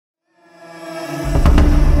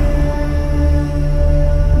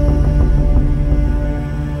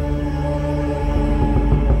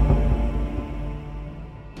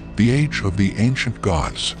The age of the ancient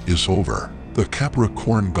gods is over. The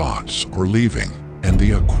Capricorn gods are leaving, and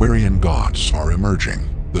the Aquarian gods are emerging.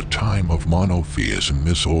 The time of monotheism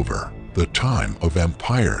is over. The time of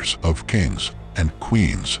empires, of kings and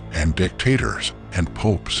queens and dictators and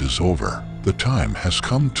popes is over. The time has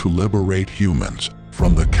come to liberate humans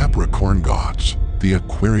from the Capricorn gods. The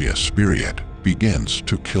Aquarius period begins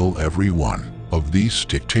to kill every one of these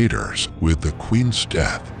dictators with the Queen's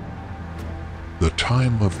death. The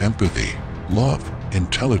time of empathy, love,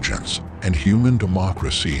 intelligence, and human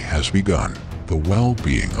democracy has begun. The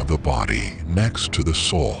well-being of the body next to the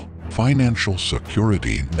soul, financial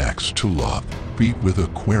security next to love. Be with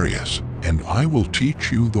Aquarius, and I will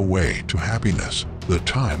teach you the way to happiness. The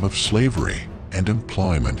time of slavery and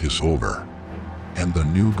employment is over, and the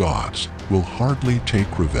new gods will hardly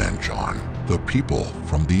take revenge on the people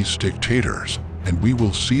from these dictators, and we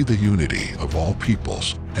will see the unity of all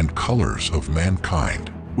peoples and colors of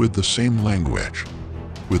mankind with the same language,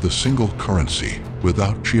 with a single currency,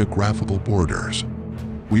 without geographical borders.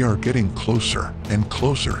 We are getting closer and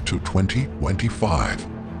closer to 2025.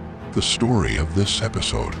 The story of this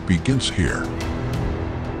episode begins here.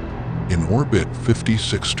 In orbit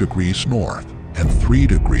 56 degrees north and 3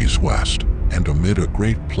 degrees west, and amid a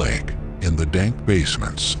great plague, in the dank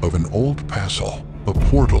basements of an old castle, a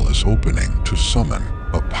portal is opening to summon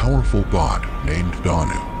a powerful god named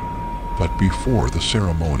Danu. But before the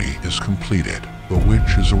ceremony is completed, the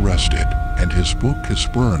witch is arrested, and his book is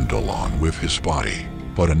burned along with his body.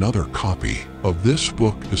 But another copy of this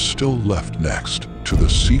book is still left next to the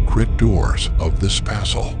secret doors of this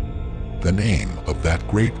castle. The name of that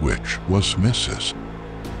great witch was Mrs.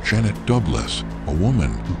 Jennet Douglas, a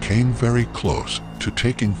woman who came very close to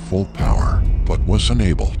taking full power, but was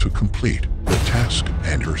unable to complete the task,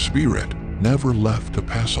 and her spirit never left the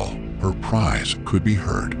castle. Her cries could be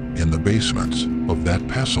heard in the basements of that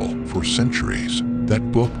castle for centuries.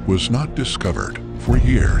 That book was not discovered for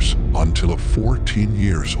years until a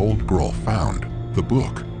 14-year-old girl found the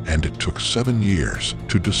book, and it took 7 years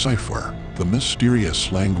to decipher the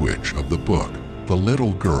mysterious language of the book. The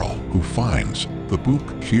little girl who finds the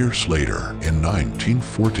book years later in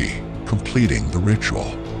 1940, completing the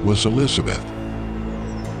ritual, was Elizabeth.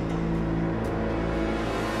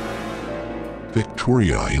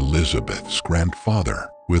 Victoria Elizabeth's grandfather,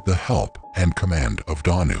 with the help and command of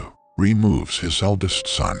Danu, removes his eldest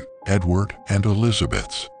son, Edward, and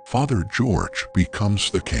Elizabeth's father George becomes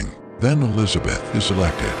the king. Then Elizabeth is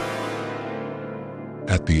elected.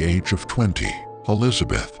 At the age of 20,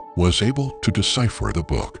 Elizabeth was able to decipher the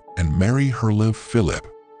book and marry her love Philip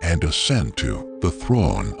and ascend to the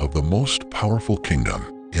throne of the most powerful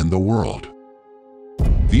kingdom in the world.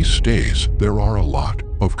 These days, there are a lot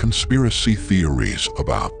of conspiracy theories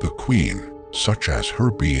about the Queen, such as her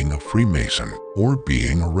being a Freemason or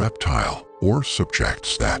being a reptile, or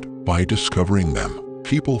subjects that, by discovering them,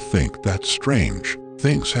 people think that strange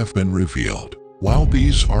things have been revealed. While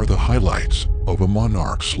these are the highlights of a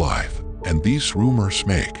monarch's life, and these rumors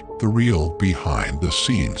make the real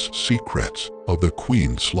behind-the-scenes secrets of the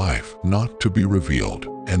Queen's life not to be revealed,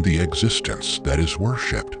 and the existence that is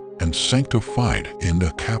worshipped and sanctified in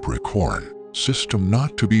the Capricorn system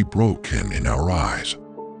not to be broken in our eyes.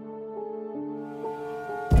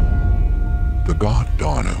 The god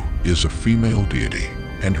Danu is a female deity,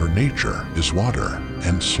 and her nature is water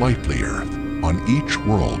and slightly earth. On each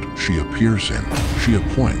world she appears in, she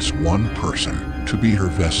appoints one person to be her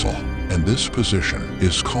vessel, and this position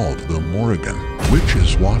is called the Morrigan, which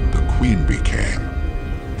is what the Queen became.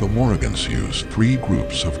 The Morrigans use 3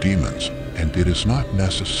 groups of demons, and it is not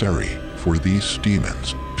necessary for these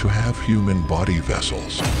demons to have human body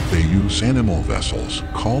vessels. They use animal vessels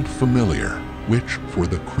called familiar, which for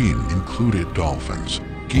the Queen included dolphins,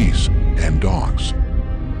 geese, and dogs.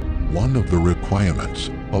 One of the requirements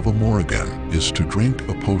of a Morrigan is to drink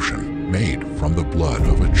a potion made from the blood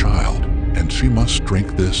of a child, and she must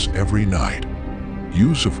drink this every night.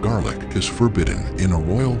 Use of garlic is forbidden in a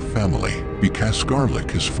royal family because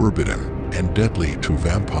garlic is forbidden and deadly to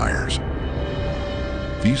vampires.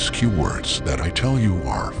 These keywords that I tell you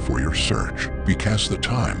are for your search because the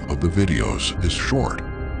time of the videos is short.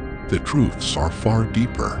 The truths are far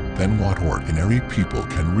deeper than what ordinary people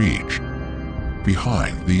can reach.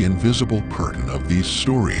 Behind the invisible curtain of these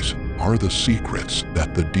stories are the secrets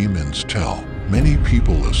that the demons tell. Many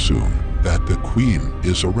people assume that the Queen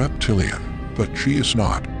is a reptilian, but she is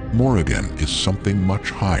not. Morrigan is something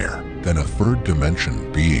much higher than a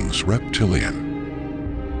third-dimension being's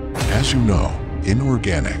reptilian. As you know,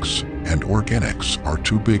 inorganics and organics are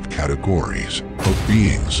 2 big categories of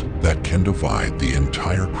beings that can divide the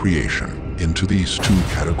entire creation into these 2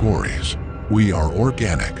 categories. We are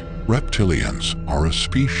organic, Reptilians are a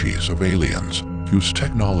species of aliens whose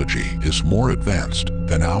technology is more advanced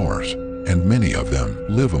than ours, and many of them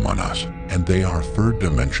live among us, and they are third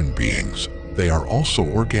dimension beings. They are also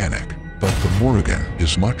organic, but the Morrigan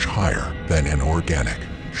is much higher than inorganic.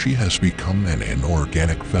 She has become an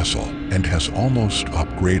inorganic vessel and has almost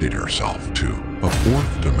upgraded herself to a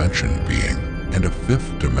fourth dimension being, and a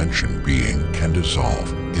fifth dimension being can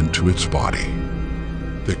dissolve into its body.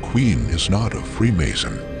 The Queen is not a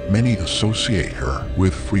Freemason. Many associate her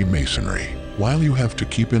with Freemasonry, while you have to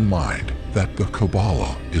keep in mind that the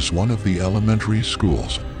Kabbalah is one of the elementary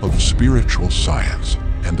schools of spiritual science,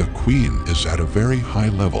 and the Queen is at a very high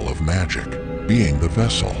level of magic. Being the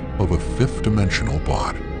vessel of a fifth-dimensional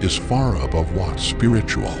bod is far above what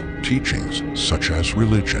spiritual teachings such as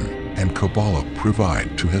religion and Kabbalah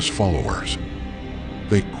provide to his followers.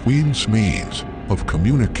 The Queen's means of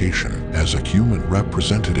communication as a human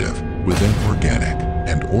representative within organic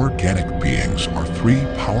and organic beings are three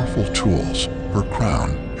powerful tools: her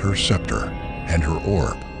crown, her scepter, and her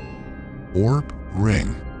orb. Orb,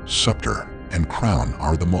 ring, scepter, and crown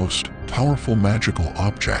are the most powerful magical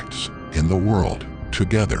objects in the world,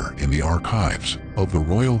 together in the archives of the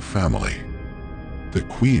royal family. The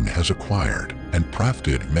Queen has acquired and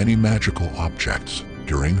crafted many magical objects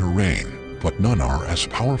during her reign, but none are as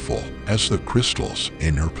powerful as the crystals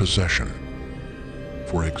in her possession.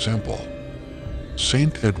 For example,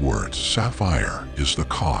 St. Edward's sapphire is the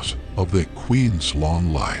cause of the Queen's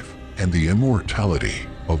long life and the immortality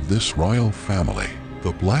of this royal family.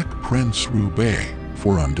 The Black Prince Ruby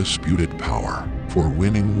for undisputed power, for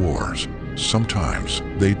winning wars. Sometimes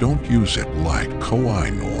they don't use it like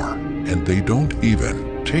Koh-i-Noor, and they don't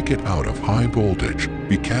even take it out of high voltage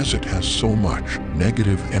because it has so much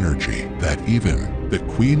negative energy that even the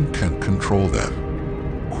Queen can control them.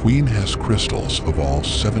 Queen has crystals of all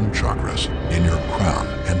 7 chakras in her crown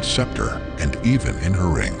and scepter, and even in her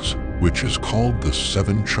rings, which is called the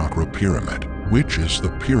 7-chakra pyramid, which is the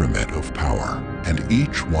pyramid of power, and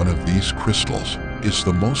each one of these crystals is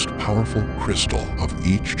the most powerful crystal of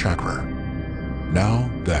each chakra. Now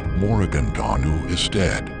that Morrigan Danu is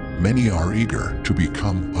dead, many are eager to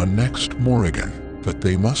become a next Morrigan, but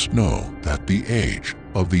they must know that the age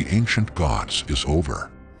of the ancient gods is over.